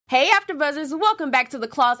Hey AfterBuzzers, welcome back to the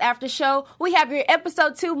Claws After Show. We have your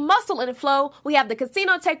episode 2, Muscle and Flow. We have the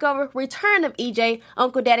casino takeover, return of EJ,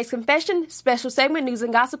 Uncle Daddy's confession, special segment, news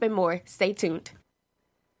and gossip, and more. Stay tuned.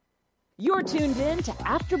 You're tuned in to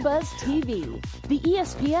AfterBuzz TV, the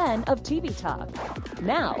ESPN of TV talk.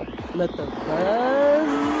 Now, let the buzz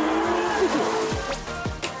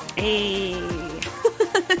begin. Hey.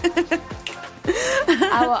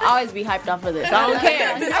 I will always be hyped off of this. I don't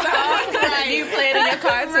care. You play it in your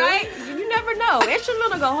car too? Right? You never know.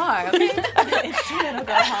 Instrumental go hard, okay? Instrumental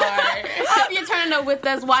go hard. I hope you're turning up with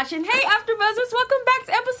us watching. Hey, AfterBuzzers, welcome back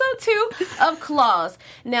to episode 2 of Claws.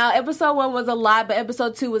 Now, episode 1 was a lot, but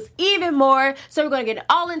episode 2 was even more. So we're going to get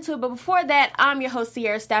all into it. But before that, I'm your host,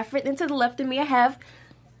 Sierra Stafford. And to the left of me, I have...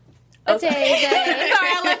 Okay. Sorry,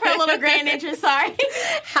 I left her a little grand entrance. Sorry.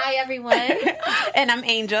 Hi, everyone. And I'm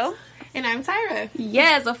Angel. And I'm Tyra.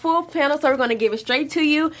 Yes, a full panel, so we're going to give it straight to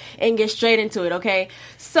you and get straight into it, okay?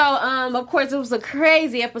 So, of course, it was a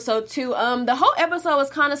crazy episode, too. The whole episode was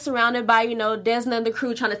kind of surrounded by, Desna and the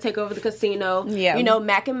crew trying to take over the casino. Yeah.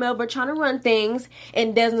 Mac and Melba trying to run things,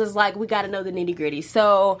 and Desna's like, we got to know the nitty-gritty.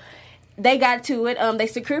 So... they got to it. They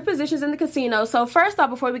secured positions in the casino. So first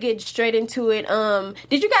off, before we get straight into it,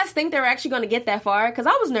 did you guys think they were actually going to get that far? Because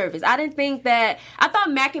I was nervous. I didn't think that. I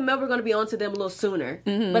thought Mac and Mel were going to be on to them a little sooner.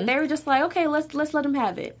 Mm-hmm. But they were just like, okay, let's let them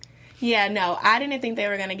have it. Yeah, no, I didn't think they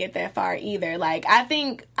were going to get that far either. Like, I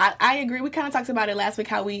think, I agree. We kind of talked about it last week,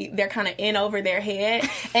 how they're kind of in over their head.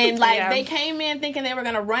 And, they came in thinking they were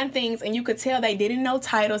going to run things, and you could tell they didn't know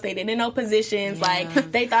titles, they didn't know positions. Yeah.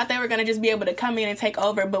 Like, they thought they were going to just be able to come in and take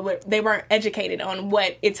over, but they weren't educated on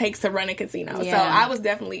what it takes to run a casino. Yeah. So,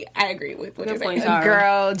 I agree with what you're saying.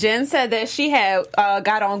 Girl, Jen said that she had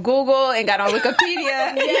got on Google and got on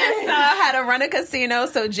Wikipedia and saw how to run a casino,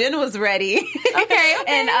 so Jen was ready. Okay.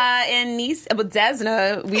 And niece with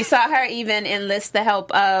Desna, we saw her even enlist the help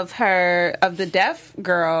of the deaf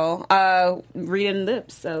girl reading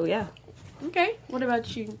lips. So yeah. Okay. What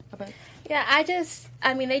about you? Yeah,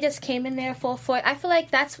 they just came in there full force. I feel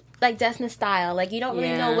like that's like Desna's style. Like, you don't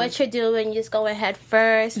really know what you're doing. You just go ahead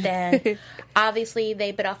first. And obviously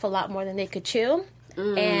they bit off a lot more than they could chew.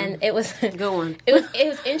 And it was good one. It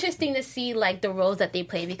was interesting to see like the roles that they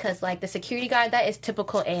play, because like the security guard, that is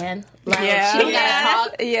typical Anne. Like, she don't gotta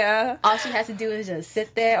talk. Yeah. All she has to do is just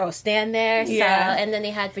sit there or stand there. Yeah. So, and then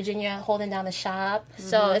they had Virginia holding down the shop.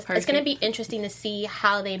 So it's going to be interesting to see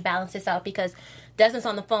how they balance this out, because Desna's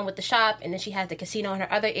on the phone with the shop, and then she has the casino in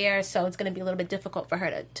her other ear, so it's going to be a little bit difficult for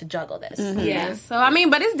her to juggle this. Mm-hmm. Yeah. So,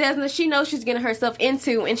 but it's Desna. She knows she's getting herself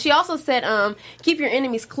into, and she also said, keep your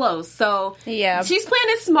enemies close. So, yeah. She's playing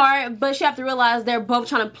it smart, but she have to realize they're both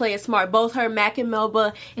trying to play it smart. Both her, Mac and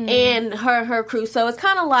Melba, and her crew. So, it's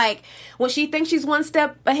kind of like, when she thinks she's one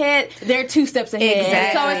step ahead, they're 2 steps ahead.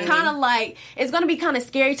 Exactly. So, it's kind of like, it's going to be kind of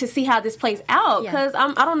scary to see how this plays out, because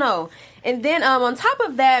I don't know. And then, on top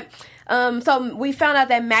of that, so we found out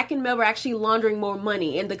that Mac and Mel were actually laundering more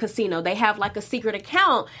money in the casino. They have like a secret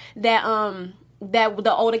account that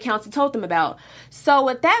the old accountant told them about. So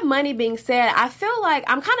with that money being said, I feel like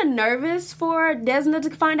I'm kind of nervous for Desna to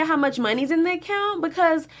find out how much money's in the account,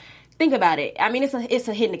 because think about it. It's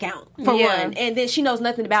a hidden account for one, and then she knows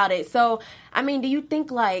nothing about it. So do you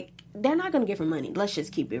think like they're not going to give her money? Let's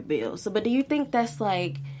just keep your bills. So, but do you think that's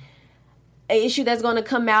like an issue that's going to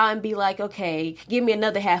come out and be like, okay, give me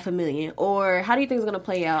another $500,000? Or how do you think it's going to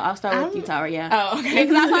play out? I'll start with you, Tara. Yeah. Oh, okay.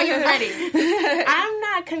 Because I saw you ready. I'm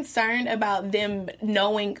not concerned about them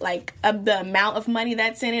knowing like the amount of money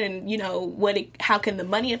that's in it, and how can the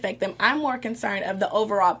money affect them. I'm more concerned of the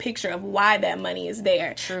overall picture of why that money is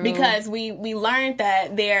there. True. Because we learned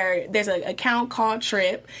that there's an account called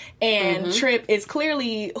Trip, and Trip is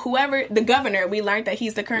clearly the governor. We learned that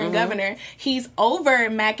he's the current governor. He's over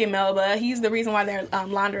Mac and Melba. He's the reason why they're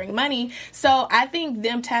laundering money. So I think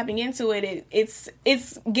them tapping into it's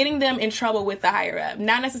getting them in trouble with the higher up.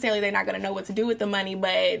 Not necessarily they're not going to know what to do with the money,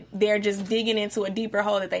 but they're just digging into a deeper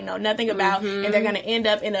hole that they know nothing about, and they're going to end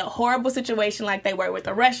up in a horrible situation like they were with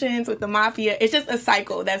the Russians, with the mafia. It's just a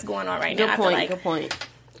cycle that's going on right now. Good point.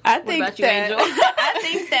 I think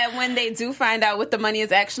that when they do find out what the money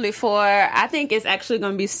is actually for, I think it's actually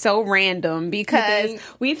going to be so random, because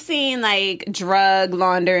we've seen like drug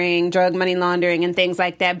money laundering and things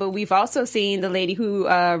like that, but we've also seen the lady who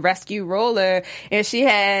rescued Roller, and she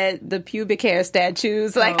had the pubic hair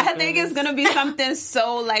statues. Like, I think it's going to be something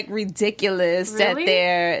so like ridiculous that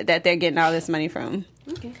they're getting all this money from.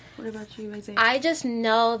 Okay. What about you, Isaiah? I just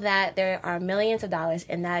know that there are millions of dollars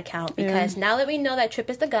in that account because now that we know that Tripp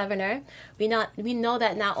is the governor, we know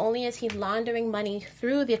that not only is he laundering money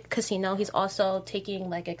through the casino, he's also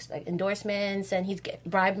taking like endorsements and he's getting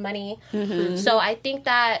bribe money. So I think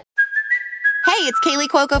that. Hey, it's Kaylee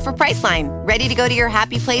Cuoco for Priceline. Ready to go to your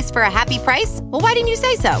happy place for a happy price? Well, why didn't you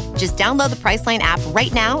say so? Just download the Priceline app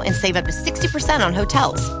right now and save up to 60% on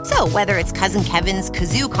hotels. So whether it's Cousin Kevin's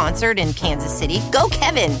Kazoo Concert in Kansas City, go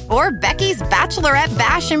Kevin, or Becky's Bachelorette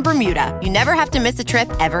Bash in Bermuda, you never have to miss a trip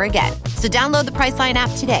ever again. So download the Priceline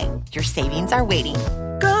app today. Your savings are waiting.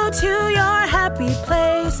 Go to your happy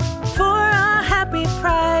place for a happy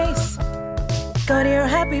price. Go to your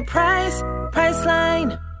happy price,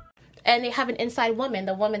 Priceline. And they have an inside woman.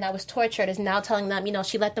 The woman that was tortured is now telling them,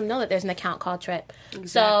 she let them know that there's an account called Tripp. Exactly.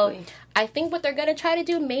 So I think what they're going to try to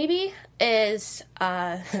do maybe is,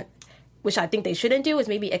 which I think they shouldn't do, is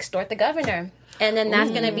maybe extort the governor. And then that's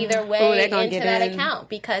going to be their way into that account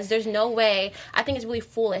because there's no way. I think it's really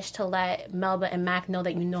foolish to let Melba and Mac know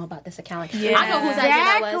that you know about this account. Yeah. I know whose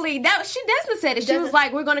idea that was. Desmond said it. She was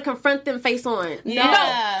like, we're going to confront them face on.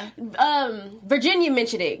 Yeah. No. Virginia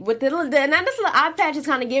mentioned it. With now this little eye patch is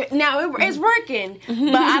kind of giving. Now, it's working,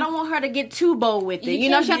 but I don't want her to get too bold with it. She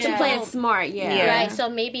has to play it smart. Yeah. Right. So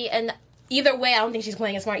maybe, and either way, I don't think she's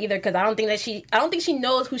playing it smart either because I don't think she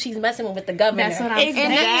knows who she's messing with the governor. That's what I'm saying.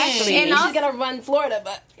 Exactly. And she's gonna run Florida,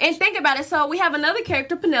 but think about it. So we have another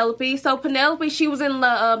character, Penelope. So Penelope, she was in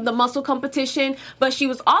the muscle competition, but she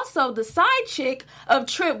was also the side chick of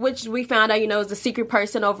Tripp, which we found out is the secret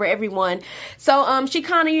person over everyone. So she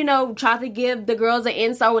kind of tried to give the girls an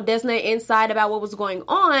insight with Desna an insight about what was going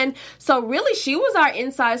on. So really, she was our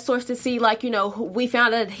inside source to see we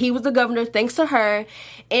found out that he was the governor thanks to her,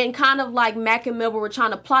 and kind of like Mac and Melba were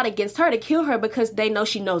trying to plot against her to kill her because they know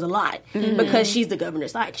she knows a lot because she's the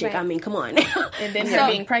governor's side chick. Right. I mean, come on. And then her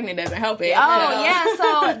being pregnant doesn't help it. Oh, yeah.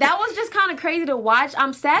 So that was just kind of crazy to watch.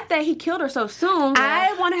 I'm sad that he killed her so soon.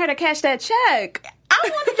 I wanted her to cash that check. I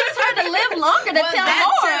wanted just her to live longer to tell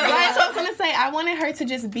more. Right? So I was going to say, I wanted her to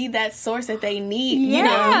just be that source that they need.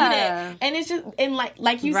 Yeah. And it's just, and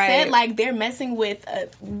like you said, like they're messing with,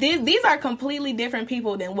 these are completely different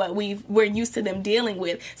people than what we're used to them dealing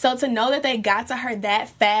with. So to know that they got to her that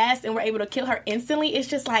fast and were able to kill her instantly, it's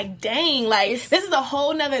just like, dang, like this is a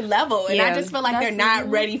whole nother level. And I just feel like they're not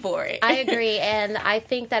ready for it. I agree. And I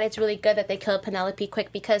think that it's really good that they killed Penelope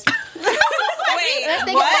quick because... Let's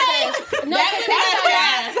think about it. No,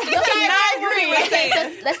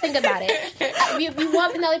 let's think about it. We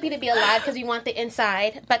want Penelope to be alive because we want the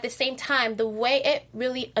inside, but at the same time, the way it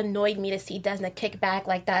really annoyed me to see Desna kick back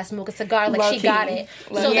like that, smoke a cigar, like she got it.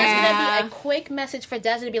 So that's going to be a quick message for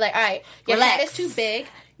Desna to be like, all right, your head is too big.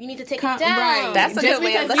 You need to take it down. Right. That's a good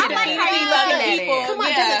way of looking at it. Come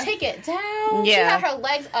on, Desna, take it down. She had her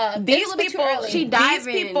legs up. These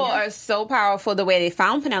people are so powerful the way they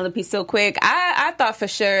found Penelope so quick. I thought for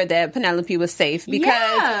sure that Penelope was safe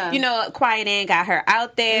because, Quiet Ann got her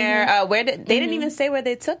out there. They didn't even say where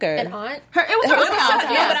they took her. An aunt? It was her house.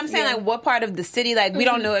 No, but I'm saying, like, what part of the city? Like, we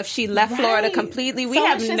don't know if she left Florida completely. We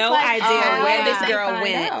have no idea where this girl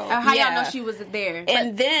went. How y'all know she was there.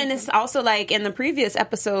 And then it's also, like, in the previous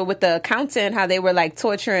episode with the accountant, how they were, like,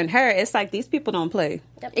 torturing her. It's like, these people don't play.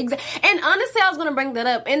 Exactly. And honestly, I was going to bring that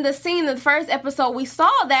up. In the scene, in the first episode, we saw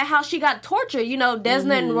that, how she got tortured.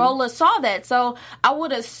 Desna and Rolla saw that. So I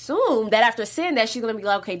would assume that after seeing that, she's going to be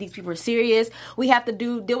like, okay, these people are serious. We have to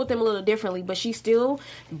deal with them a little differently. But she's still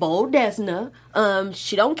bold Desna.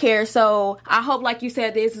 She don't care. So I hope, like you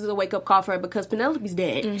said, this is a wake-up call for her because Penelope's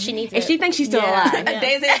dead. She needs it. And she thinks she's still alive.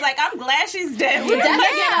 Daisy's like, I'm glad she's dead. But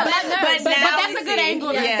that's a good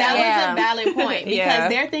angle. That was a valid point because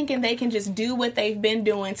they're thinking they can just do what they've been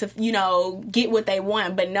doing to, get what they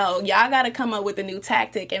want. But no, y'all got to come up with a new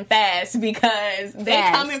tactic and fast because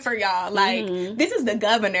they're coming for y'all. Like, this is the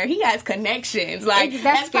governor. He has connections. Like,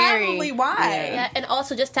 that's probably why. Yeah, and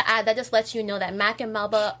also just to add, that just lets you know that Mac and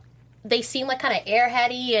Melba, they seem like kind of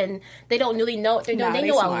airheady and they don't really know what they're doing. They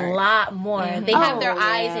know a lot more. They have their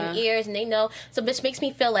eyes and ears and they know. So this makes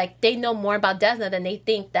me feel like they know more about Desna than they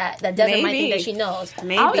think that Desna might think that she knows.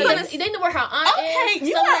 Maybe. They know where her aunt is. Okay,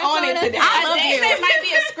 you are on it today. I love you. It might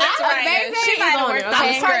be a script writer. She might have worked on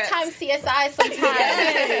it. Part-time CSI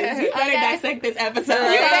sometimes. You better dissect this episode.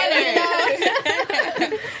 You better.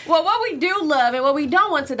 Well, what we do love and what we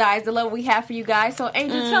don't want to die is the love we have for you guys. So,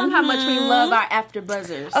 Angel, tell them how much we love our After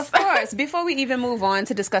Buzzers. Of course. Before we even move on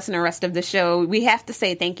to discussing the rest of the show, we have to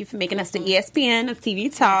say thank you for making us the ESPN of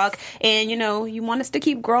TV Talk. And, you want us to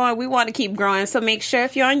keep growing. We want to keep growing. So make sure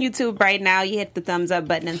if you're on YouTube right now, you hit the thumbs up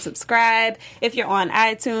button and subscribe. If you're on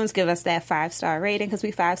iTunes, give us that 5-star rating because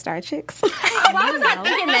we 5-star chicks. Why was I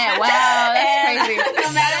thinking that? Wow, that's crazy.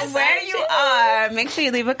 No matter where you are, make sure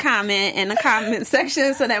you leave a comment in the comment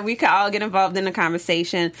section so that we can all get involved in the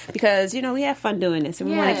conversation because, we have fun doing this and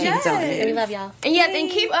we want to keep doing it. We love y'all. And yes, and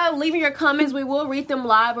keep leaving your comments. We will read them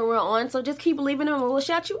live when we're on, so just keep leaving them and we'll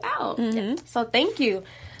shout you out. So thank you.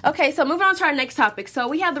 Okay, so moving on to our next topic. So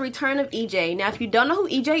we have the return of EJ. Now, if you don't know who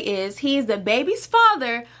EJ is, he is the baby's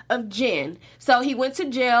father of Jen. So he went to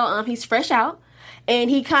jail. He's fresh out.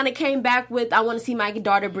 And he kind of came back with, I want to see my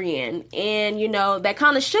daughter Brienne. And, that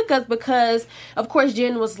kind of shook us because, of course,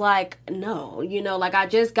 Jen was like, no, I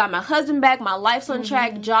just got my husband back. My life's on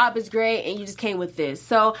track. Job is great. And you just came with this.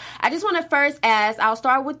 So I just want to first ask, I'll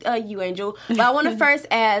start with you, Angel. But I want to first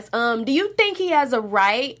ask, do you think he has a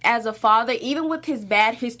right as a father, even with his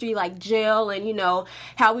bad history like jail and,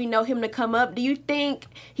 how we know him to come up? Do you think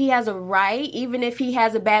he has a right, even if he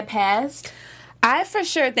has a bad past? I for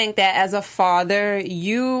sure think that as a father,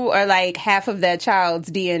 you are like half of that child's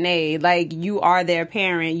DNA. Like, you are their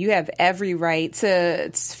parent. You have every right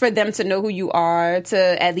for them to know who you are,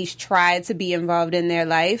 to at least try to be involved in their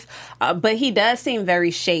life. But he does seem very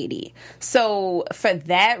shady. So for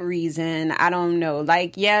that reason, I don't know.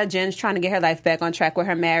 Like, yeah, Jen's trying to get her life back on track with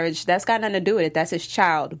her marriage. That's got nothing to do with it. That's his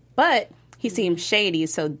child. But he seems shady.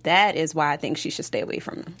 So that is why I think she should stay away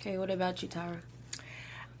from him. Okay, what about you, Tyra?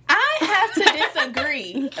 I have to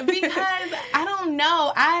disagree because I don't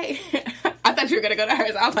know. I thought you were gonna go to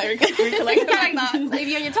hers. I was like, recollect my thoughts. Leave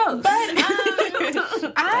you on your toes.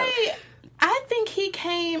 But I think he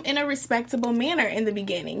came in a respectable manner in the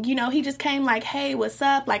beginning. He just came like, hey, what's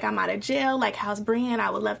up? Like, I'm out of jail. Like, how's Brienne? I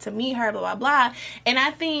would love to meet her. Blah blah blah. And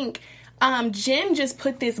I think Jen just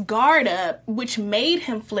put this guard up, which made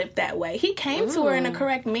him flip that way. He came to her in a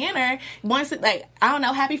correct manner. Once, I don't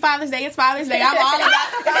know, Happy Father's Day. It's Father's Day. I'm all about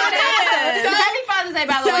it. So Happy Father's Day,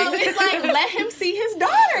 by the way. So it's like, let him see his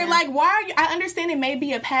daughter. Like, why are you? I understand it may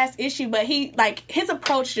be a past issue, but his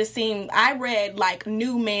approach just seemed, I read, like,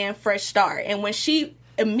 new man, fresh start. And when she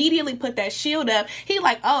immediately put that shield up, he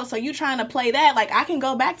like, oh, so you trying to play that? Like, I can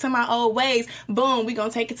go back to my old ways. Boom, we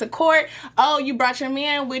gonna take it to court. Oh, you brought your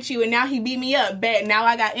man with you and now he beat me up. Bet now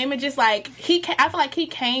I got images. Like, I feel like he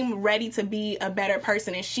came ready to be a better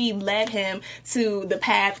person and she led him to the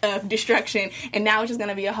path of destruction, and now it's just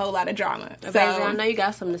gonna be a whole lot of drama. So I know you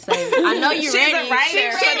got something to say. I know you're ready. She's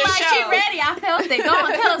ready. I felt it. Go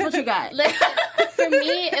on, tell us what you got. Listen, for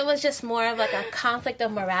me, it was just more of like a conflict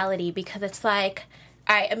of morality because it's like,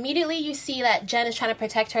 all right, immediately you see that Jen is trying to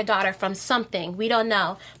protect her daughter from something. We don't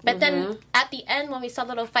know. But then at the end, when we saw the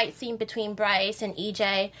little fight scene between Bryce and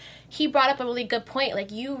EJ, he brought up a really good point.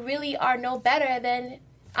 Like, you really are no better than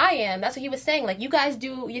I am. That's what he was saying. Like, you guys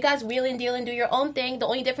wheel and deal and do your own thing. The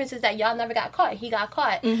only difference is that y'all never got caught. He got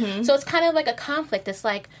caught. So it's kind of like a conflict. It's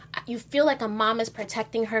like, you feel like a mom is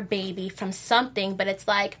protecting her baby from something, but it's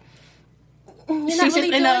like, you're not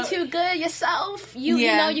really doing too good yourself. You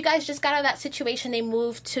know, you guys just got out of that situation. They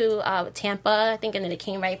moved to Tampa, I think, and then they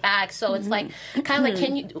came right back. So it's like, kind of like,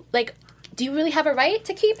 can you, like, do you really have a right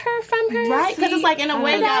to keep her from her? Right, because it's like, in a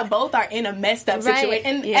way, y'all both are in a messed up situation.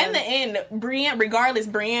 And in the end,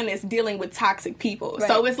 Brienne is dealing with toxic people. Right.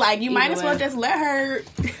 So it's like, you might as well just let her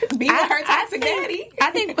be with her toxic daddy.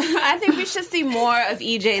 I think we should see more of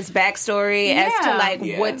EJ's backstory as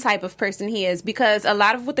to what type of person he is, because a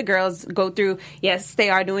lot of what the girls go through, yes, they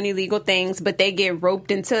are doing illegal things, but they get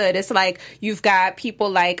roped into it. It's like, you've got people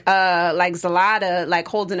like Zalata, like,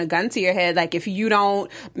 holding a gun to your head, like, if you don't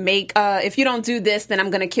do this, then I'm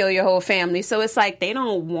going to kill your whole family. So it's like, they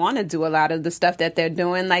don't want to do a lot of the stuff that they're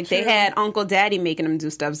doing. Like, they had Uncle Daddy making them do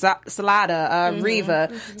stuff. Salada,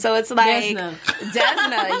 Reva. So it's like,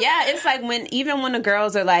 Desna. Yeah, it's like, even when the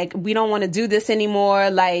girls are like, we don't want to do this anymore.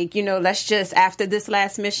 Like, let's just, after this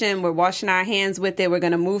last mission, we're washing our hands with it. We're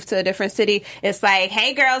going to move to a different city. It's like,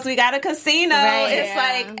 hey, girls, we got a casino. Right, it's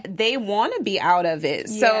like, they want to be out of it.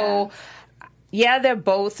 Yeah. So, yeah, they're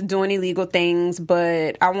both doing illegal things,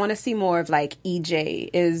 but I want to see more of, like, EJ.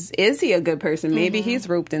 Is he a good person? Maybe he's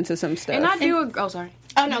roped into some stuff. And I do... Oh, sorry.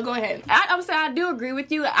 Oh, no, go ahead. I'm saying I do agree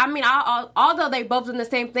with you. I mean, although they both doing the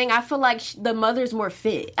same thing, I feel like the mother's more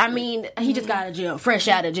fit. I mean, he just got out of jail, fresh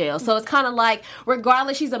out of jail. So it's kind of like,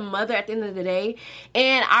 regardless, she's a mother at the end of the day.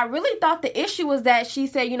 And I really thought the issue was that she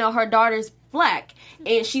said, her daughter's black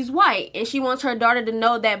and she's white, and she wants her daughter to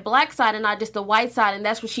know that black side and not just the white side, and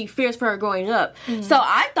that's what she fears for her growing up. So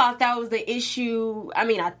I thought that was the issue. I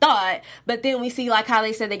mean, I thought, but then we see like how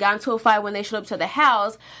they said they got into a fight when they showed up to the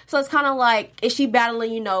house. So it's kind of like, is she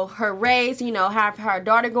battling, her race, her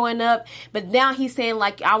daughter growing up, but now he's saying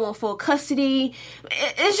like, I want full custody.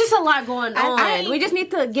 It's just a lot going on. We just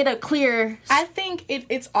need to get a clear. I think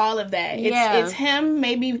it's all of that. It's him.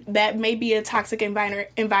 Maybe that may be a toxic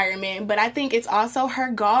environment, but I think it's also her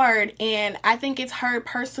guard, and I think it's her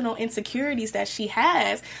personal insecurities that she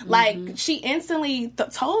has. Like, she instantly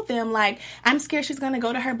told them, like, I'm scared she's going to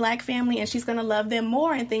go to her black family and she's going to love them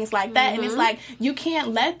more and things like that. And it's like, you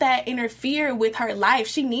can't let that interfere with her life.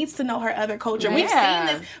 She needs to know her other culture. We've seen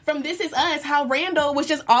this from This Is Us, how Randall was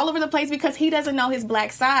just all over the place because he doesn't know his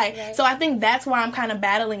black side. Right. So I think that's why I'm kind of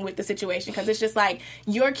battling with the situation, because it's just like,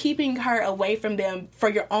 you're keeping her away from them for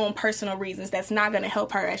your own personal reasons. That's not going to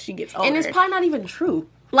help her as she gets older. And it's probably not even true.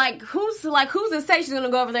 Like, who's to say she's going to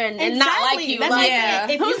go over there and not like you? Who says that?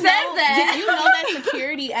 If you know that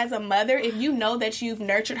security as a mother, if you know that you've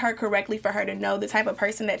nurtured her correctly for her to know the type of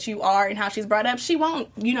person that you are and how she's brought up, she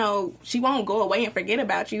won't go away and forget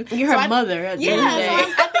about you. You're her mother. I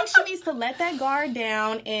think she needs to let that guard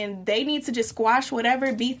down, and they need to just squash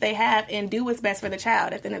whatever beef they have and do what's best for the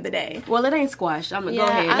child at the end of the day. Well, it ain't squashed. I'm going to go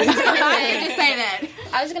ahead. Just say that.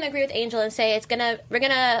 I was going to agree with Angel and say we're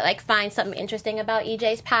going to like find something interesting about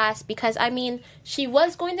EJ's past, because I mean, she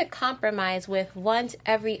was going to compromise with once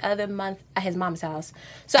every other month at his mom's house,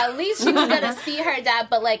 so at least she was going to see her dad,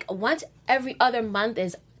 but like once every other month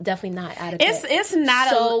is definitely not adequate. It's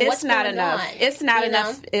not enough. It's not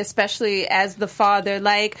enough, especially as the father.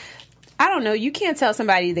 Like, I don't know. You can't tell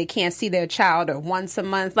somebody they can't see their child or once a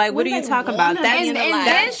month. Like, what are you talking about? That's and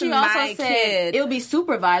then she also said it'll be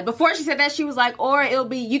supervised. Before she said that, she was like, or it'll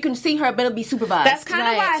be, you can see her, but it'll be supervised. That's kind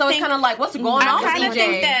of why. So it's kind of like, what's going on with EJ? I kind of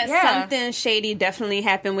think that something shady definitely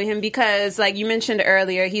happened with him, because, like you mentioned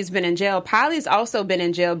earlier, he's been in jail. Polly's also been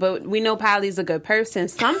in jail, but we know Polly's a good person.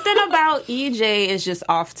 Something about EJ is just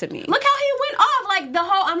off to me. Look how he went off. Like,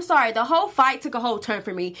 the whole fight took a whole turn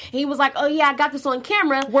for me. He was like, oh yeah, I got this on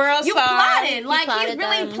camera. You plotted. Like, he's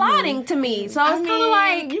really plotting to me. So it's kind of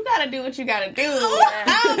like, you gotta do what you gotta do.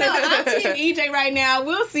 I don't know. I'm Team EJ right now.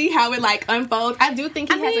 We'll see how it like unfolds. I do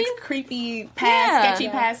think he has a creepy past, sketchy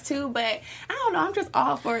past too, but I don't know. I'm just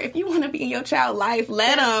all for, if you want to be in your child's life,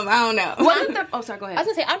 let him. I don't know. Sorry, go ahead. I was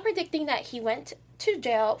gonna say, I'm predicting that he went to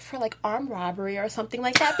jail for like armed robbery or something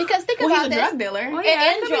like that, because think about this. He's a drug dealer. Oh,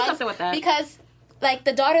 yeah, and drugs, something with that. Because like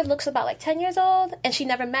the daughter looks about like 10 years old and she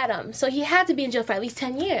never met him, so he had to be in jail for at least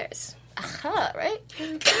 10 years. Right?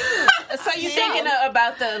 So you're thinking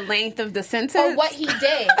about the length of the sentence? Or what he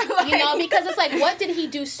did. Because it's like, what did he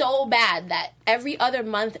do so bad that every other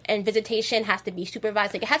month and visitation has to be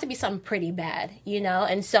supervised? Like, it has to be something pretty bad,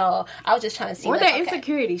 And so I was just trying to see. Or that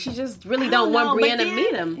insecurity. She just really don't want Brienne to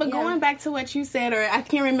meet him. But going back to what you said, or I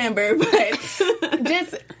can't remember, but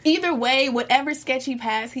just either way, whatever sketchy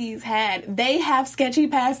past he's had, they have sketchy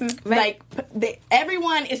passes. Right. Like,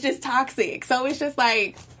 everyone is just toxic. So it's just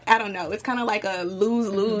like, I don't know. It's kind of like a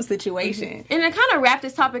lose-lose situation. And to kind of wrap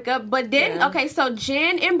this topic up, but then, so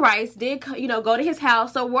Jen and Bryce did, go to his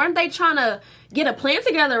house. So weren't they trying to get a plan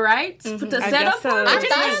together, right? To set up. I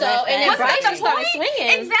thought so. And then Bryce just started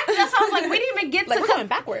swinging. Exactly. That's why I was like, we didn't even get to. We're going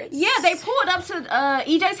backwards. Yeah, they pulled up to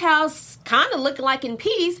EJ's house, kind of looking like in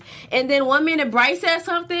peace, and then 1 minute Bryce said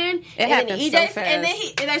something, and then EJ, and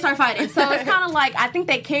then they start fighting. So it's kind of like, I think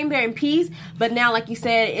they came there in peace, but now, like you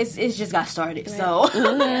said, it's just got started. So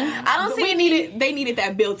I don't see. They needed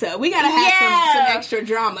that built up. We gotta have some extra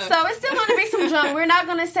drama. So it's still gonna be some drama. We're not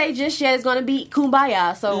gonna say just yet it's gonna be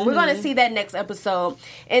kumbaya. So we're gonna see that next episode.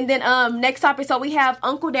 And then next topic, so we have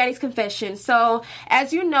Uncle Daddy's confession. So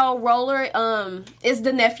as you know, Roller is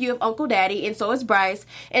the nephew of Uncle Daddy, and so is Bryce.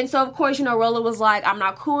 And so of course, Roller was like, I'm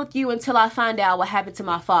not cool with you until I find out what happened to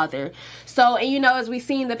my father. So, and as we've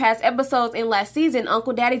seen the past episodes in last season,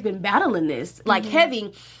 Uncle Daddy's been battling this like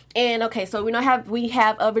heavy. And okay, so we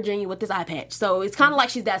have Virginia with this eye patch. So it's kind of like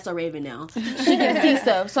she's That's So Raven now. She can see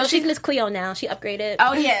stuff. So she's Miss Cleo now. She upgraded.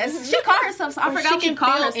 Oh yes, she called herself. So I forgot what she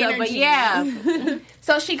called herself, but yeah.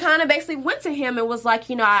 So she kind of basically went to him and was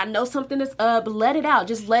like, I know something is up. Let it out.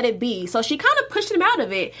 Just let it be. So she kind of pushed him out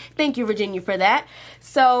of it. Thank you, Virginia, for that.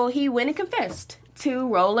 So he went and confessed to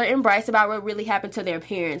Roller and Bryce about what really happened to their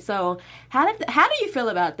parents. So how do you feel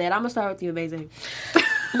about that? I'm gonna start with you, Amazing.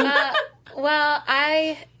 Well,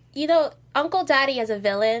 Uncle Daddy as a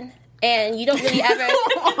villain, And you don't really ever...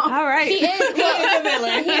 All right. He is a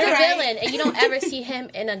villain. He's a villain. And you don't ever see him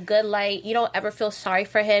in a good light. You don't ever feel sorry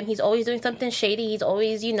for him. He's always doing something shady. He's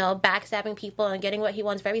always, backstabbing people and getting what he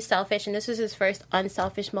wants. Very selfish. And this was his first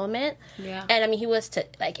unselfish moment. Yeah. And, I mean, he was,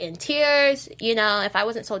 in tears. If I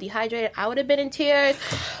wasn't so dehydrated, I would have been in tears.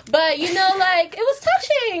 But, it was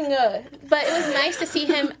touching. But it was nice to see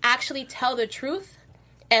him actually tell the truth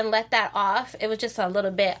and let that off. It was just a little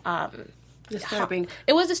bit... disturbing.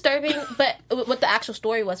 It was disturbing, but what the actual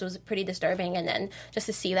story was pretty disturbing. And then just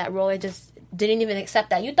to see that Roller just didn't even accept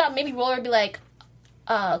that. You thought maybe Roller would be like,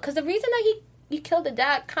 because the reason that he killed the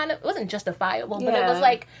dad kind of wasn't justifiable, but it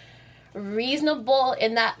was reasonable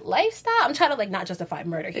in that lifestyle. I'm trying to not justify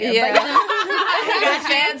murder here. Yeah, but,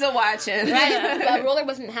 fans are watching, right? But Roller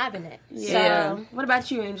wasn't having it. Yeah. So. What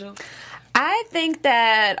about you, Angel? I think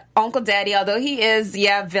that Uncle Daddy, although he is,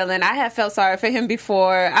 villain, I have felt sorry for him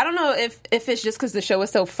before. I don't know if it's just because the show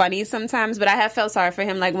is so funny sometimes, but I have felt sorry for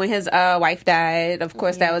him. Like when his wife died, of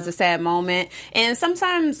course, that was a sad moment. And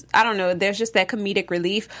sometimes, I don't know, there's just that comedic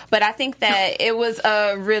relief. But I think that it was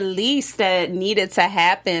a release that needed to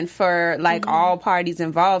happen for, all parties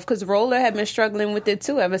involved. Because Roller had been struggling with it,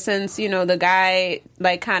 too, ever since, the guy,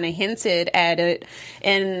 kind of hinted at it.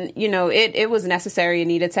 And, it was necessary. It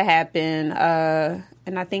needed to happen.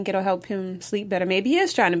 And I think it'll help him sleep better. Maybe he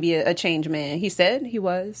is trying to be a change man. He said he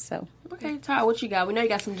was, so. Okay, Tara, what you got? We know you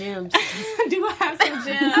got some gems. Do I have some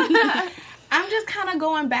gems? I'm just kind of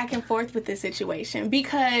going back and forth with this situation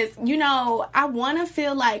because, I want to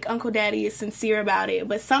feel like Uncle Daddy is sincere about it,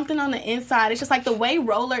 but something on the inside, it's just like the way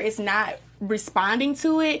Roller is not responding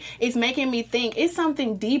to it is making me think it's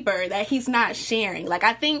something deeper that he's not sharing.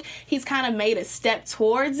 I think he's kind of made a step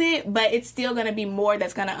towards it, but it's still going to be more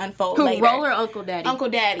that's going to unfold later. Roller or Uncle Daddy? Uncle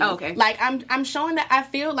Daddy. Oh, okay. I'm showing that I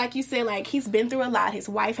feel like you said, he's been through a lot. His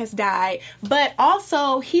wife has died, but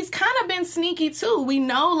also he's kind of been sneaky too. We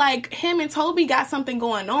know him and Toby got something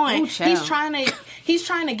going on. Ooh, he's trying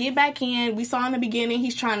to get back in. We saw in the beginning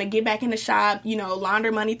he's trying to get back in the shop,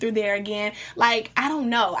 launder money through there again. I don't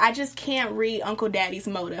know. I just can't read Uncle Daddy's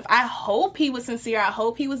motive. I hope he was sincere. I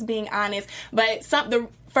hope he was being honest. But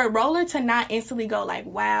for Roller to not instantly go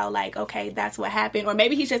wow, okay, that's what happened, or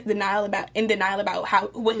maybe he's just in denial about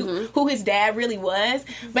who his dad really was.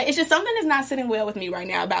 But it's just something that's not sitting well with me right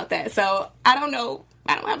now about that. So I don't know.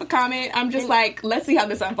 I don't have a comment. I'm just let's see how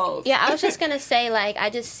this unfolds. Yeah, I was just gonna say, I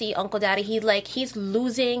just see Uncle Daddy. He's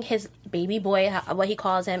losing his baby boy, what he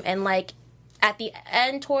calls him, and at the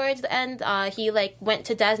end, towards the end, he went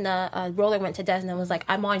to Desna. Roller went to Desna and was like,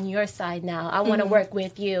 "I'm on your side now. I want to work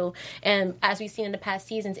with you." And as we've seen in the past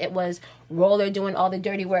seasons, it was Roller doing all the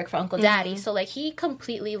dirty work for Uncle Daddy. So he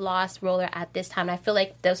completely lost Roller at this time. And I feel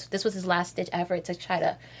like this was his last ditch effort to try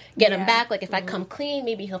to get him back. If I come clean,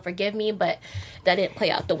 maybe he'll forgive me. But that didn't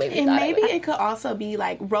play out the way we thought. And maybe it could also be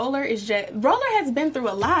Roller has been through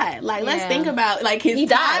a lot. Let's think about his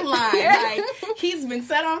timeline. He's been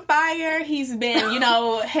set on fire. He's been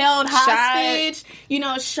held hostage.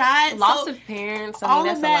 Shot. Loss of parents. All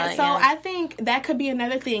of that. So I think that could be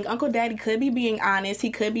another thing. Uncle Daddy could be being honest. He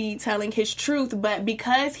could be telling his truth, but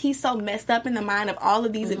because he's so messed up in the mind of all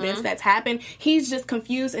of these events that's happened, he's just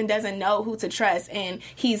confused and doesn't know who to trust. And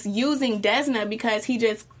he's using Desna because he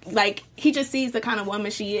just sees the kind of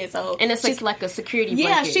woman she is. So and it's she's like a security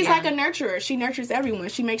blanket. Yeah, she's like a nurturer. She nurtures everyone.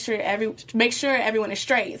 She makes sure everyone is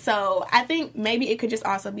straight. So I think maybe it could just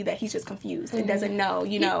also be that he's just confused and doesn't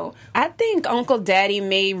know. I think Uncle Daddy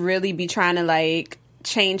may really be trying to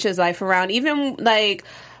change his life around. Even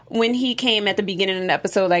when he came at the beginning of the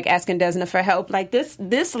episode, asking Desna for help,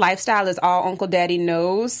 this lifestyle is all Uncle Daddy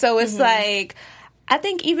knows. So it's I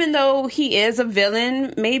think even though he is a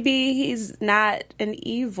villain, maybe he's not an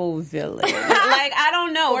evil villain. I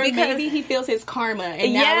don't know. Or maybe he feels his karma.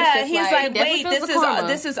 And now it's just wait,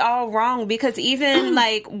 this is all wrong. Because even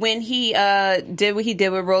when he did what he did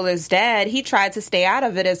with Roller's dad, he tried to stay out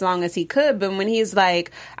of it as long as he could. But when he's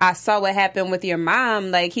I saw what happened with your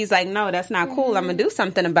mom, he's no, that's not cool. I'm gonna do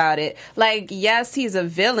something about it. Yes, he's a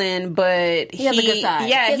villain, but he has a good side.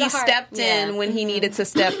 Yeah, he stepped in when he needed to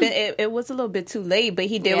step in. It was a little bit too late, but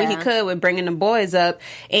he did what he could with bringing the boys up.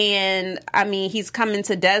 And I mean, he's coming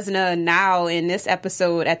to Desna now in this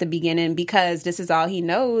episode at the beginning because this is all he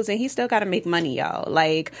knows, and he still got to make money, y'all.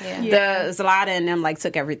 The Zlata and them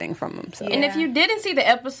took everything from him. So. And if you didn't see the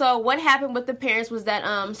episode, what happened with the parents was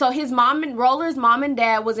that so his Roller's mom and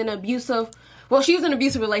dad was in an abusive well, she was in an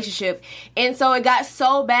abusive relationship, and so it got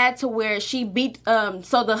so bad to where she beat,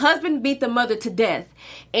 so the husband beat the mother to death,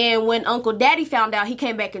 and when Uncle Daddy found out, he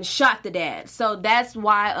came back and shot the dad. So that's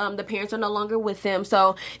why the parents are no longer with him.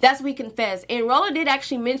 So that's what he confessed. And Roller did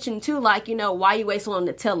actually mention too, like, you know, why you wait so long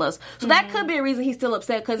to tell us. So that could be a reason he's still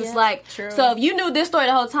upset, because it's like, so if you knew this story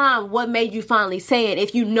the whole time, what made you finally say it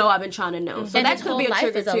if you know I've been trying to know? So and that could be a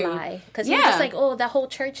trigger too. Because he was just like, oh, that whole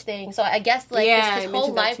church thing. So I guess like his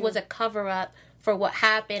whole life was a cover up for what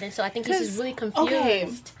happened, and so I think he's just really confused. Okay.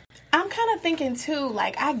 I'm kind of thinking too,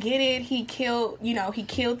 like, I get it, he killed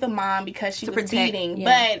the mom because she was beating,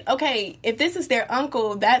 but okay, if this is their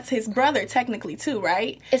uncle, that's his brother technically too,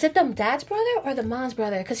 right? Is it the dad's brother or the mom's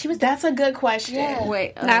brother? Because he was. That's a good question. Yeah.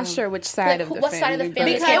 Wait, not sure which side of the family. What side of the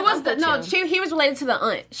family? Because it was he was related to the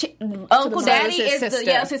aunt. Uncle Daddy is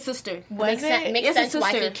it's his sister. Makes sense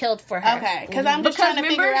why he killed for her. Okay, because I'm just trying to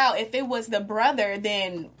figure out if it was the brother,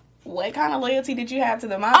 then what kind of loyalty did you have to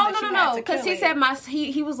the mom? Oh, no, because he said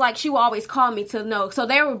he was like, she will always call me to know. So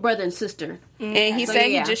they were brother and sister. And he said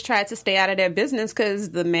he just tried to stay out of their business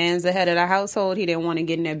because the man's the head of the household. He didn't want to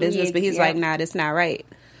get in their business, but he's like, nah, that's not right.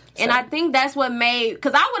 And I think that's what made,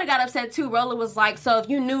 because I would have got upset too. Roller was like, so if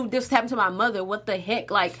you knew this happened to my mother, what the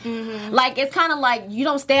heck? Like, like it's kind of like, you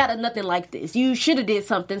don't stay out of nothing like this. You should have did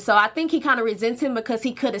something. So I think he kind of resents him because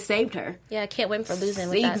he could have saved her. Yeah, I can't win for losing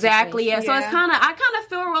with exactly, yeah. So it's kind of, I kind of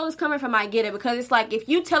feel where Roller's coming from. I get it, because it's like, if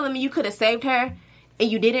you telling me you could have saved her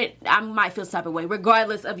and you didn't, I might feel some type of way,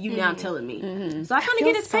 regardless of you now telling me. So I kind of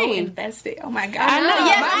get his pain. Invested. Oh my god! I know.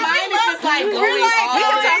 Yeah, my mind is just like going all we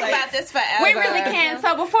can over. talk about this forever. We really can.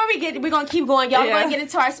 So before we're gonna keep going, y'all. We're gonna get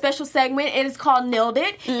into our special segment. It is called Nailed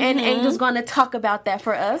It, and Angel's gonna talk about that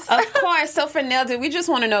for us. Of course. So for Nailed It, we just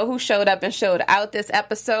want to know who showed up and showed out this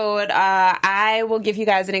episode. I will give you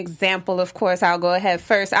guys an example. Of course, I'll go ahead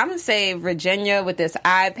first. I'm gonna say Virginia with this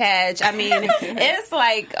eye patch. I mean, it's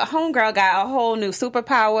like a homegirl got a whole new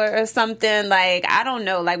superpower or something. Like, I don't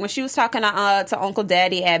know. Like when she was talking to Uncle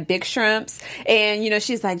Daddy at Big Shrimps, and you know,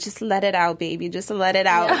 she's like, just let it out, baby, just let it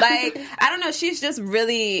out. Like, I don't know, she's just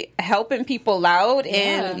really helping people out,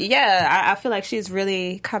 and I feel like she's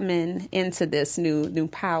really coming into this new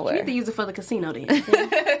power. You need to use it for the casino then.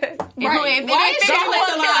 Right.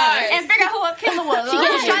 And figure out who a killer was. She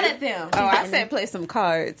get a shot at them. Oh, I said play some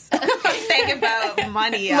cards. Think about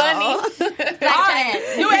money, y'all.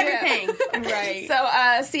 Do everything. Right.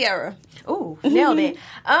 So, Sierra. Ooh, nailed it.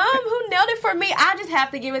 Who nailed it for me? I just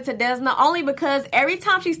have to give it to Desna, only because every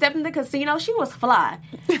time she stepped in the casino, she was fly.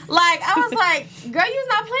 Like, I was like, girl, you's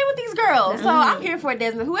not playing with these girls. So I'm here for it,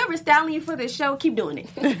 Desna. Whoever's styling you for this show, keep doing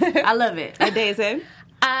it. I love it. Daisy?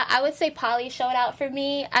 I would say Polly showed out for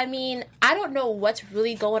me. I mean, I don't know what's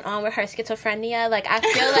really going on with her schizophrenia. Like, I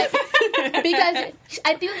feel like, because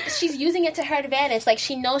I think she's using it to her advantage. Like,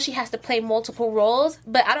 she knows she has to play multiple roles,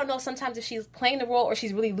 but I don't know sometimes if she's playing the role or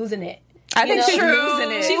she's really losing it. I think she's losing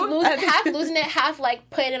it. She's half losing it, half like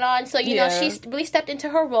putting it on. So, you know, she's really stepped into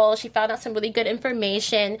her role. She found out some really good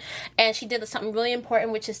information, and she did something really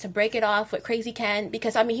important, which is to break it off with Crazy Ken,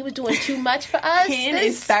 because, I mean, he was doing too much for us. Ken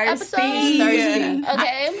this is thirsty. Episode.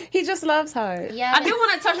 Okay. He just loves her. Yeah. I do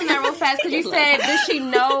want to touch on that real fast, because you said, does she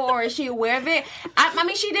know or is she aware of it? I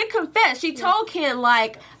mean, she did confess. She told Ken,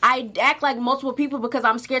 like, I act like multiple people because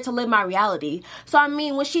I'm scared to live my reality. So, I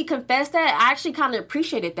mean, when she confessed that, I actually kind of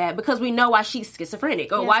appreciated that, because we know why she's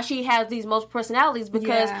schizophrenic or why she has these multiple personalities,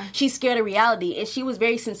 because she's scared of reality, and she was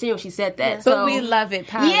very sincere when she said that. So but we love it,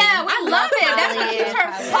 Polly. Yeah, we love it. That's what keeps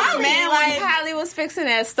her Polly. Man, like Polly was fixing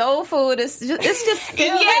that soul food. It's just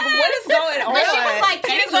still like, what is going on? But she was like,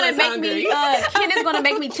 Ken is gonna make me. Ken is gonna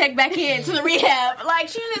make me check back in to the rehab. Like,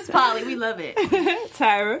 she is Polly. We love it.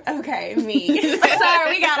 Tyra. Okay, me.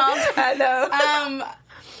 Sorry, we got all. I know.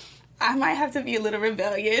 I might have to be a little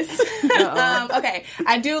rebellious. Okay,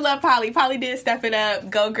 I do love Polly. Polly did step it up.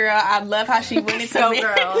 Go girl. I love how she went into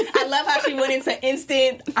I love how she went into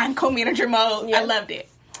instant I'm co-manager mode. Yeah. I loved it.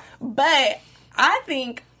 But I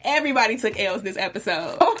think everybody took L's this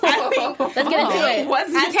episode. Let's get into it. Tell me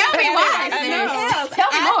why. Tell me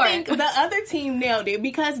more. I think the other team nailed it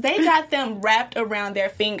because they got them wrapped around their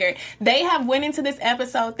finger. They have went into this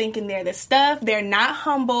episode thinking they're the stuff. They're not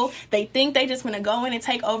humble. They think they just want to go in and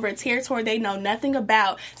take over a territory they know nothing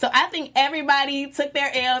about. So I think everybody took their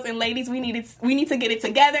L's, and ladies, we need to get it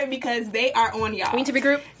together because they are on y'all. We need to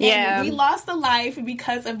regroup. And we lost a life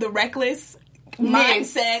because of the reckless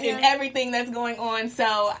mindset and everything that's going on,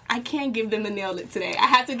 so I can't give them the nail it today. I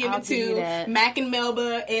have to give it to Mac and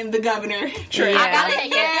Melba and the governor. I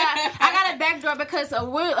gotta backdoor because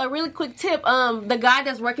a really quick tip. The guy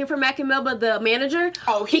that's working for Mac and Melba, the manager.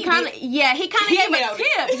 Oh, he kind of gave a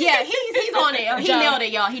tip. Yeah, he's on it. He nailed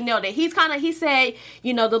it, y'all. He nailed it. He said,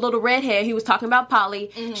 you know, the little redhead. He was talking about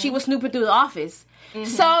Polly. Mm-hmm. She was snooping through the office. Mm-hmm.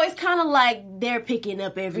 So it's kind of like they're picking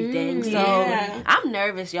up everything. So I'm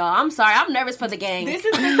nervous, y'all. I'm sorry. I'm nervous for the gang. This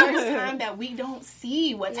is the first time that we don't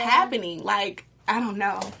see what's happening. Like, I don't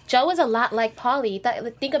know. Joe is a lot like Polly.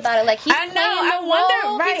 Think about it. Like he's playing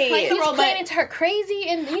He's playing into her crazy,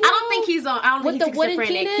 and you know, I don't think he's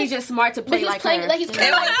schizophrenic. He's just smart to play like her. He's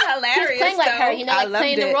playing like her. You know, like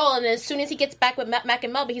playing the role. And as soon as he gets back with Mac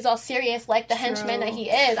and Melba, he's all serious, like the henchman that he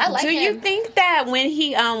is. I like him. Do you think that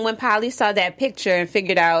when Polly saw that picture and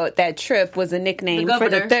figured out that Trip was a nickname for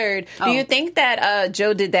the third, do you think that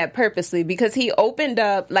Joe did that purposely? Because he opened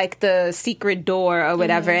up like the secret door or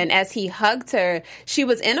whatever, and as he hugged her, she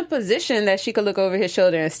was in a position that she could look over his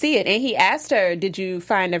shoulder and see it. And he asked her, did you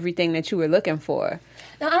find everything that you were looking for?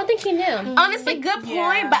 No, I don't think he knew. Honestly, good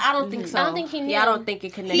point, but I don't think so. I don't think he knew. Yeah, I don't think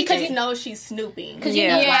it connected. He just knows she's snooping. Because you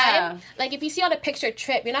know why? Like, if you see on the picture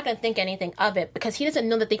Trip, you're not going to think anything of it because he doesn't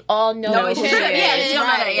know that they all know who Trip is.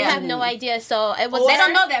 They have no idea. So it was. They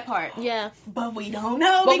don't know that part. Yeah. But we don't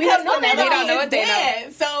know because we don't know what they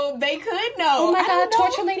know. So they could know. Oh my God,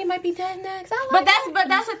 Torture Lady might be dead next. But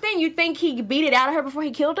that's the thing. You think he beat it out of her before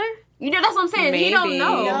he killed her? You know, that's what I'm saying. Maybe. He don't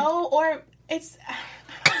know. No, or it's.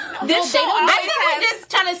 This show, I think we're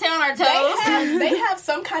just trying to stay on our toes. They have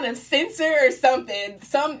some kind of sensor or something.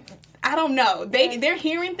 I don't know. They're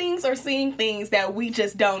hearing things or seeing things that we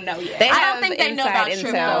just don't know yet. I don't think they know about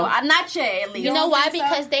Trip, though. I'm not yet, at least. You know why?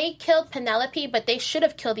 Because they killed Penelope, but they should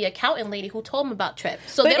have killed the accountant lady who told them about Trip.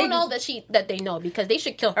 So they don't know that they know because they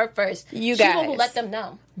should kill her first. She will let them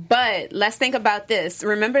know. But let's think about this.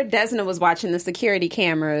 Remember, Desna was watching the security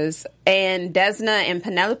cameras, and Desna and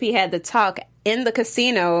Penelope had the talk in the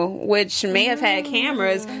casino, which may have had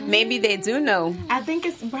cameras. Maybe they do know. I think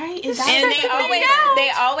it's right. And they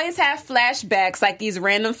always have flashbacks, like these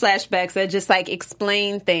random flashbacks that just like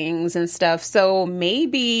explain things and stuff. So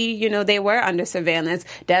maybe, you know, they were under surveillance.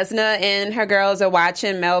 Desna and her girls are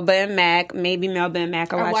watching Melba and Mac. Maybe Melba and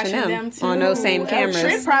Mac are watching them on those same cameras.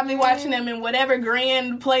 Trip probably watching them in whatever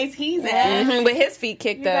grand place he's at. Mm-hmm, with his feet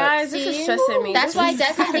kicked up. Guys, this is stressing me. That's why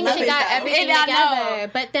Desna thinks she got everything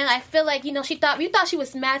together. But then I feel like, you know, you thought she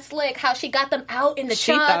was mad slick, how she got them out in the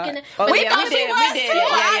truck. We thought did. she was too.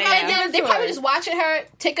 Yeah. They probably just watching her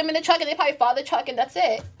take them in the truck, and they probably follow the truck, and that's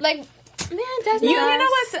it. Like, man, that's you know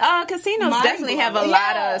what? Casinos definitely have a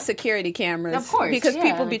lot of security cameras. Of course. Because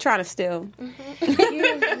people be trying to steal.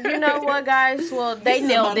 Mm-hmm. you know what, guys? Well, they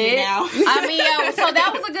nailed it. I mean, so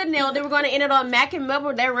that was a good nail. They were going to end it on Mac and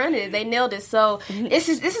Melba. They're running it. They nailed it. So this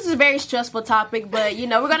is a very stressful topic, but, you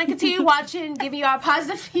know, we're going to continue watching, giving you our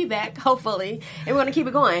positive feedback, hopefully, and we're going to keep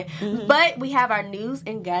it going. Mm-hmm. But we have our news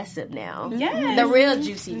and gossip now. Yes. The real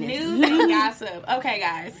juiciness. News and gossip. Okay,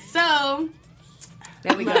 guys. So...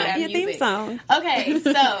 There we go. Your theme song. Okay,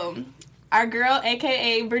 so our girl,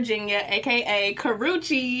 aka Virginia, aka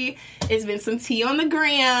Karrueche, has been some tea on the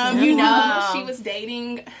gram. You know, she was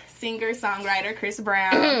dating singer-songwriter Chris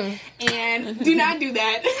Brown. And do not do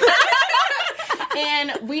that.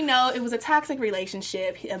 And we know it was a toxic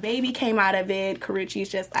relationship. A baby came out of it. Karrueche's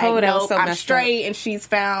just like, nope, I'm straight. And she's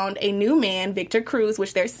found a new man, Victor Cruz,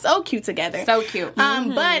 which they're so cute together. So cute.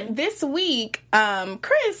 But this week,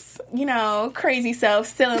 Chris, you know, crazy self,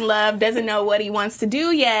 still in love, doesn't know what he wants to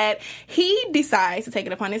do yet. He decides to take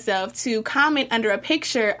it upon himself to comment under a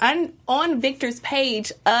picture on Victor's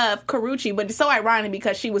page of Karrueche. But it's so ironic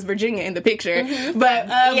because she was Virginia in the picture. But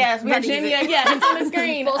yes, Virginia, it's on the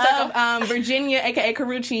screen of Virginia, aka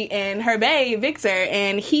Karrueche, and her bae, Victor.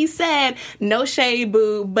 And he said, no shade,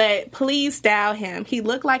 boo, but please style him. He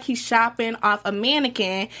looked like he's shopping off a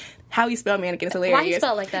mannequin. How you spell mannequin is hilarious. Why you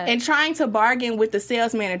spell like that? And trying to bargain with the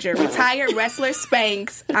sales manager. Retired wrestler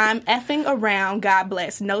Spanx. I'm effing around. God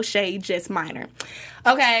bless. No shade, just minor.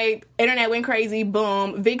 Okay, internet went crazy.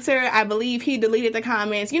 Boom. Victor, I believe he deleted the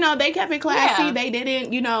comments. You know, they kept it classy. Yeah. They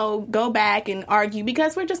didn't, you know, go back and argue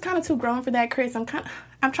because we're just kind of too grown for that, Chris. I'm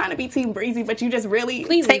trying to be Team Breezy, but you just really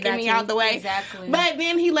taking me out the way. Exactly. But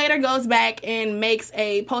then he later goes back and makes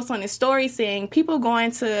a post on his story saying people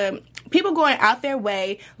going out their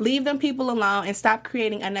way, leave them people alone and stop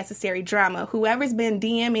creating unnecessary drama. Whoever's been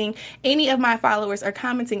DMing any of my followers or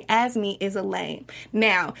commenting as me is a lame.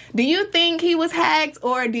 Now, do you think he was hacked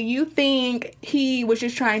or do you think he was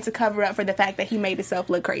just trying to cover up for the fact that he made himself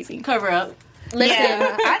look crazy? Cover up. Listen,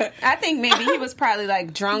 I think maybe he was probably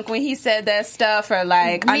like drunk when he said that stuff, or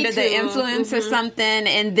like under the influence or something,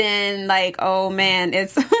 and then like, oh man,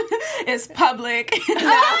 it's public.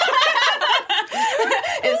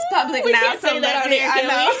 It's public now. Say that on here. I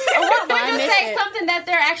know. Or just say something that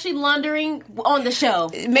they're actually laundering on the show.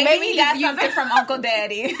 Maybe he got something from Uncle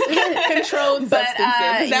Daddy. Controlled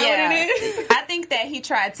substances. Is that what it is? I think that he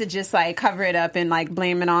tried to just like cover it up and like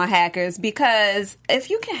blame it on hackers, because if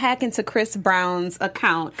you can hack into Chris Brown's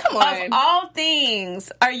account, come on, of all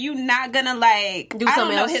things, are you not gonna like do I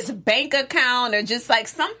something don't know, else? his bank account or just like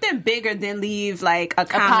something bigger than leave like a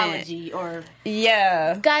comment. Apology or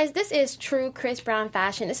Guys, this is true Chris Brown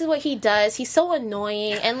fashion. This is what he does. He's so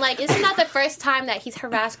annoying, and like this is not the first time that he's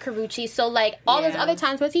harassed Karrueche. So like all those other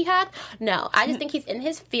times was he hacked? No, I just think he's in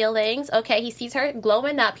his feelings. Okay, he sees her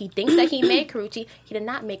glowing up. He thinks that he made Karrueche. He did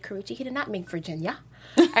not make Karrueche. He did not make Virginia.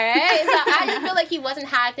 All right, so I just feel like he wasn't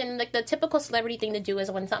hacked, and like the typical celebrity thing to do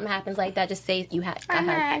is when something happens like that, just say you hacked.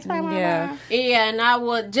 Yeah, and I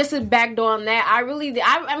would just to backdoor on that.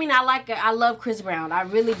 I love Chris Brown, I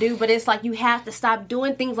really do, but it's like you have to stop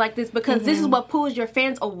doing things like this, because this is what pulls your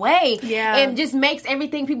fans away, and just makes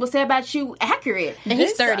everything people say about you accurate. And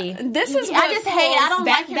he's 30. This is I just hate. I don't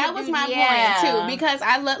like him. That was my point too, because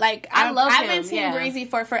I love I've been Team Breezy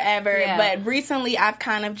for forever, but recently I've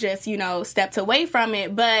kind of just stepped away from it.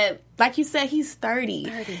 But like you said, he's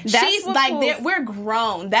 30. She's like, we're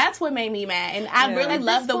grown. That's what made me mad. And I really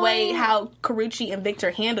love the way how Karrueche and Victor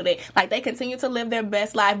handled it. Like, they continue to live their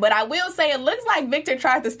best life. But I will say, it looks like Victor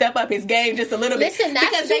tried to step up his game just a little bit. Listen,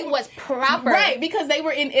 that suit was proper. Right, because they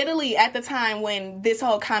were in Italy at the time when this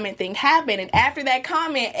whole comment thing happened. And after that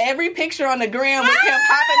comment, every picture on the gram was him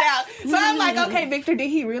popping out. So I'm like, okay, Victor, did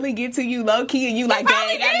he really get to you low-key? And you like,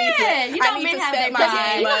 dang, I need to step my game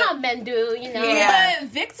up. You know how men do, Yeah. But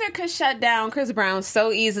Victor could shut down Chris Brown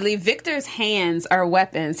so easily. Victor's hands are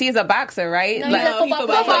weapons. He's a boxer, right? No, he's a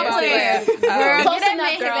football player. Girl, Close get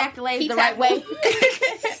enough, girl. accolades the right way.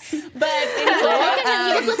 But anyway,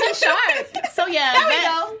 he was looking sharp. So yeah, there we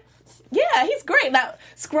go. Yeah, he's great. Now,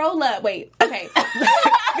 scroll up. Wait, okay. Because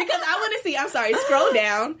I want to see. I'm sorry. Scroll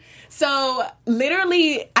down. So,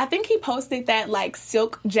 literally, I think he posted that, like,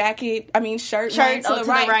 silk shirt to the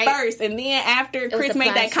right first. And then after Chris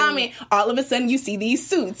made that comment, all of a sudden you see these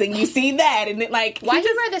suits and you see that. And then, like, why'd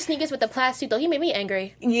you wear the sneakers with the plaid suit, though? He made me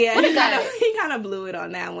angry. Yeah, he kind of blew it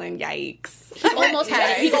on that one. Yikes. He almost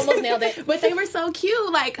had it. He almost nailed it. But they were so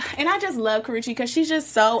cute. Like, and I just love Karrueche because she's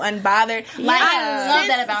just so unbothered. Like, I love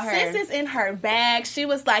that about her. Sis is in her bag. She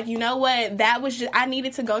was like, you know what? That was just, I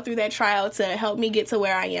needed to go through that trial to help me get to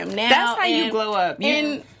where I am now. That's how you glow up.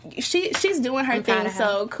 And she's doing her thing.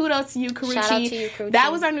 So kudos to you, Karrueche. Shout out to you, Karrueche.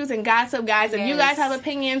 That was our news and gossip, guys. If you guys have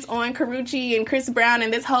opinions on Karrueche and Chris Brown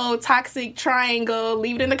and this whole toxic triangle,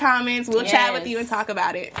 leave it in the comments. We'll chat with you and talk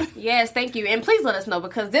about it. Yes, thank you. And please let us know,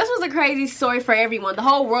 because this was a crazy story for everyone. The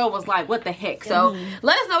whole world was like, what the heck? So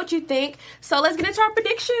let us know what you think. So let's get into our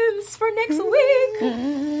predictions for next week.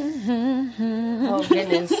 Oh,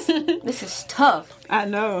 goodness. This is tough. I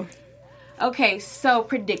know. Okay, so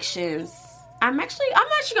predictions. I'm actually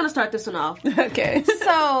going to start this one off. Okay.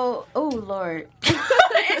 So, oh, Lord.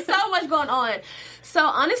 There's so much going on. So,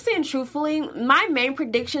 honestly and truthfully, my main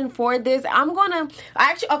prediction for this, one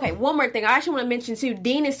more thing. I actually want to mention, too,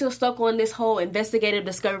 Dean is still stuck on this whole investigative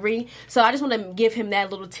discovery. So, I just want to give him that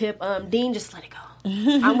little tip. Dean, just let it go.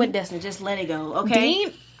 I'm with Destin. Just let it go, okay?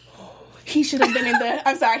 Dean, he should have been in the,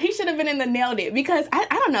 I'm sorry, he should have been in the Nailed It, because I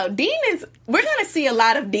don't know, we're going to see a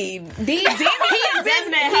lot of Dean. He's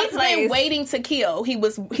been waiting to kill. He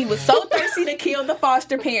was so thirsty to kill the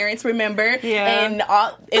foster parents, remember? Yeah. And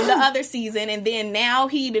in the other season, and then now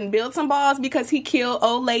he done built some balls because he killed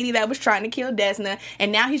old lady that was trying to kill Desna,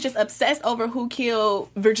 and now he's just obsessed over who killed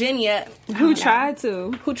Virginia. Who tried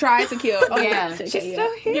to kill. Oh, yeah. She's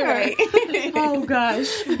still here. You're right. Oh,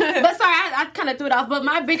 gosh. But sorry, I kind of threw it off. But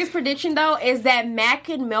my biggest prediction, though, is that Mac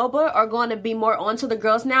and Melba are going to be more onto the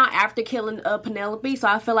girls now after killing Penelope. So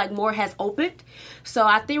I feel like more has opened. So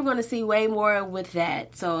I think we're going to see way more with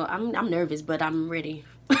that. So I'm nervous, but I'm ready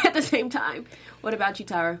at the same time. What about you,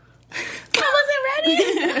 Tyra? I wasn't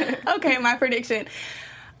ready. Okay, my prediction.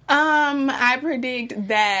 I predict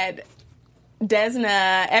that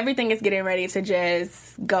Desna, everything is getting ready to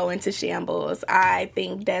just go into shambles. I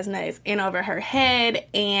think Desna is in over her head,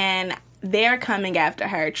 and they're coming after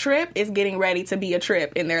her. Trip is getting ready to be a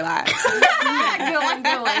trip in their lives.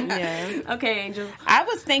 Good one. Yeah. Okay, Angel. I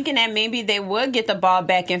was thinking that maybe they would get the ball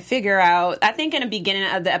back and figure out. I think in the beginning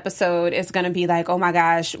of the episode, it's going to be like, oh my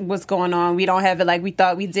gosh, what's going on? We don't have it like we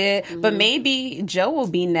thought we did. Mm-hmm. But maybe Joe will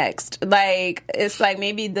be next. Like, it's like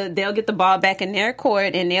maybe they'll get the ball back in their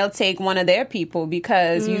court and they'll take one of their people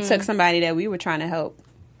because you took somebody that we were trying to help.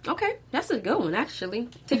 Okay, that's a good one, actually.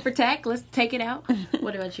 Tick for tack. Let's take it out.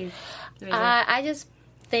 What about you?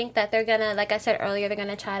 think that they're gonna, like I said earlier, they're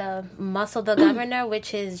gonna try to muscle the governor,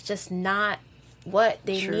 which is just not what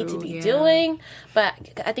they need to be doing. But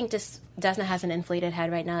I think just Desna has an inflated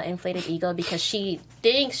head right now, inflated ego, because she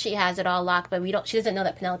thinks she has it all locked, but she doesn't know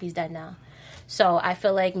that Penelope's dead now. So I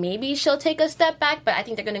feel like maybe she'll take a step back, but I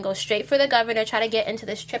think they're going to go straight for the governor, try to get into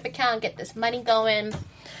this Trip account, get this money going,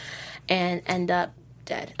 and end up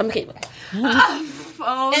dead. I'm kidding. End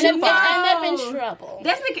up in trouble.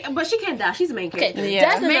 But she can't die. She's the main character. Okay,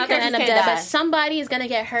 Desna's not going to end up dead, but somebody is going to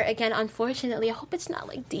get hurt again, unfortunately. I hope it's not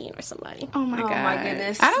like Dean or somebody. Oh my God. Oh my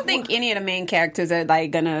goodness. I don't think any of the main characters are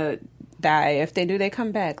like gonna die. If they do, they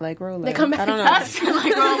come back like Roller. They come back. I don't know.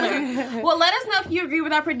 Like Roller. Well, let us know if you agree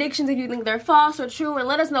with our predictions, if you think they're false or true, and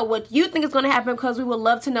let us know what you think is going to happen, because we would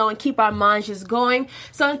love to know and keep our minds just going.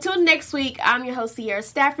 So until next week, I'm your host, Sierra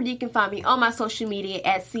Stafford. You can find me on my social media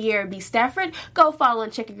at Sierra B. Stafford. Go follow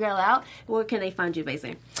and check your girl out. Where can they find you,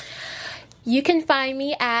 Basie? You can find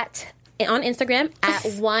me on Instagram at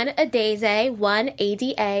OneAdaeze,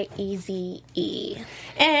 OneAdaeze.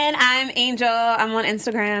 And I'm Angel. I'm on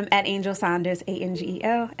Instagram at Angel Saunders,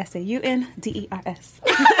 AngelSaunders.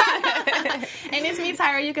 And it's me,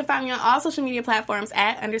 Tyra. You can find me on all social media platforms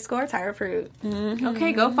at _Tyra Prude.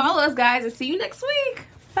 Okay, go follow us, guys, and see you next week.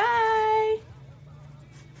 Bye.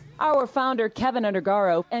 Our founder, Kevin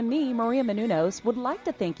Undergaro, and me, Maria Menounos, would like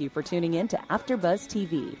to thank you for tuning in to AfterBuzz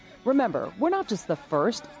TV. Remember, we're not just the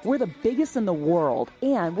first, we're the biggest in the world,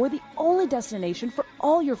 and we're the only destination for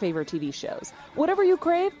all your favorite TV shows. Whatever you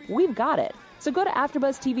crave, we've got it. So go to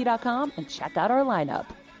AfterBuzzTV.com and check out our lineup.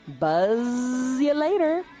 Buzz you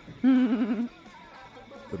later. The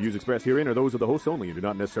views expressed herein are those of the hosts only and do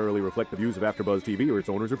not necessarily reflect the views of AfterBuzz TV or its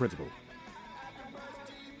owners or principals.